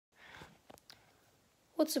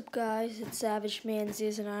What's up, guys? It's Savage Man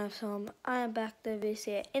Season 9 of Home. I am back to this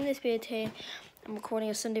in this video today. I'm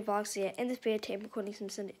recording a Sunday vlog. So yeah, in this video today, I'm recording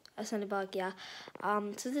a Sunday vlog. Yeah.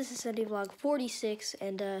 So this is Sunday vlog 46,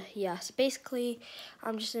 and yeah. So basically,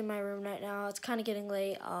 I'm just in my room right now. It's kind of getting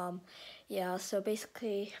late. Yeah. So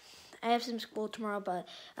basically, I have some school tomorrow, but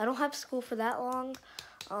I don't have school for that long.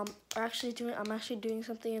 I'm actually doing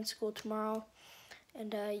something in school tomorrow,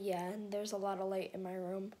 and yeah. And there's a lot of light in my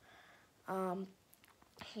room.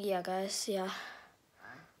 Yeah, guys, yeah.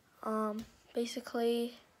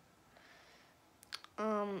 Basically,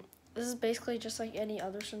 this is basically just like any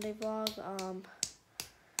other Sunday vlog.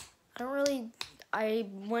 I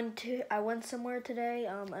went somewhere today.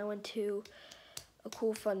 I went to a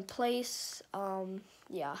cool, fun place.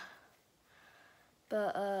 Yeah.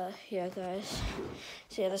 But, yeah, guys.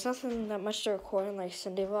 So, yeah, there's nothing that much to record in, like,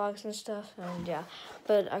 Sunday vlogs and stuff. And, yeah.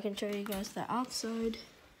 But I can show you guys the outside.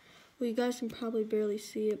 Well, you guys can probably barely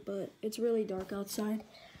see it, but it's really dark outside.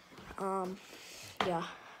 Yeah.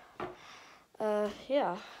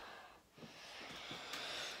 Yeah.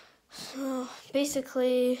 So,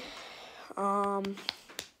 basically, I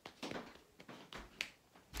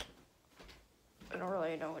don't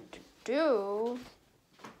really know what to do.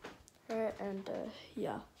 Right, and,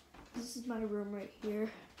 yeah. This is my room right here.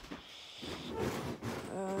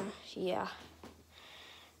 Yeah.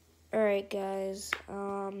 Alright, guys,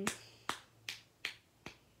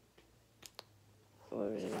 what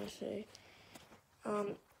was I gonna say?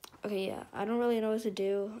 Okay, yeah, I don't really know what to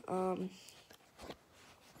do. I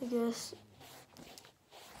guess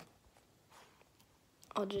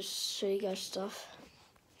I'll just show you guys stuff.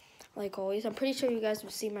 Like always, I'm pretty sure you guys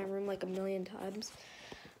have seen my room like a million times.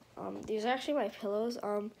 These are actually my pillows.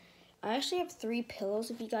 I actually have 3 pillows,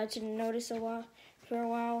 if you guys didn't notice for a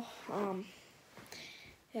while.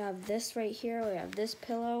 We have this right here, we have this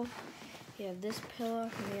pillow, we have this pillow,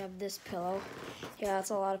 and we have this pillow. Yeah, that's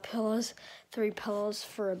a lot of pillows. 3 pillows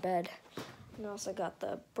for a bed. And I also got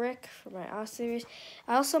the brick for my A series.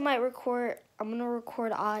 I also might record, I'm gonna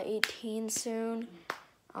record A18 soon.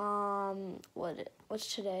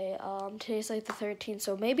 What's today? Today's like the 13th,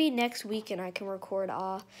 so maybe next weekend I can record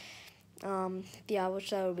yeah,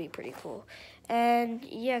 which that would be pretty cool. And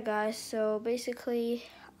yeah, guys, so basically,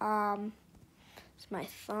 it's my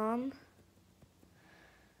thumb.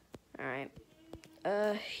 Alright.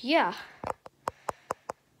 Yeah.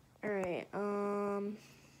 Alright,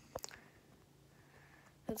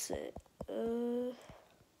 that's it.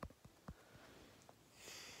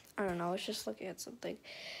 I don't know, I was just looking at something.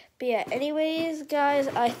 But yeah, anyways, guys,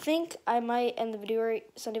 I think I might end the video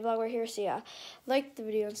Sunday vlog right here. So yeah, like the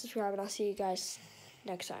video and subscribe, and I'll see you guys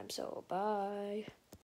next time. So bye.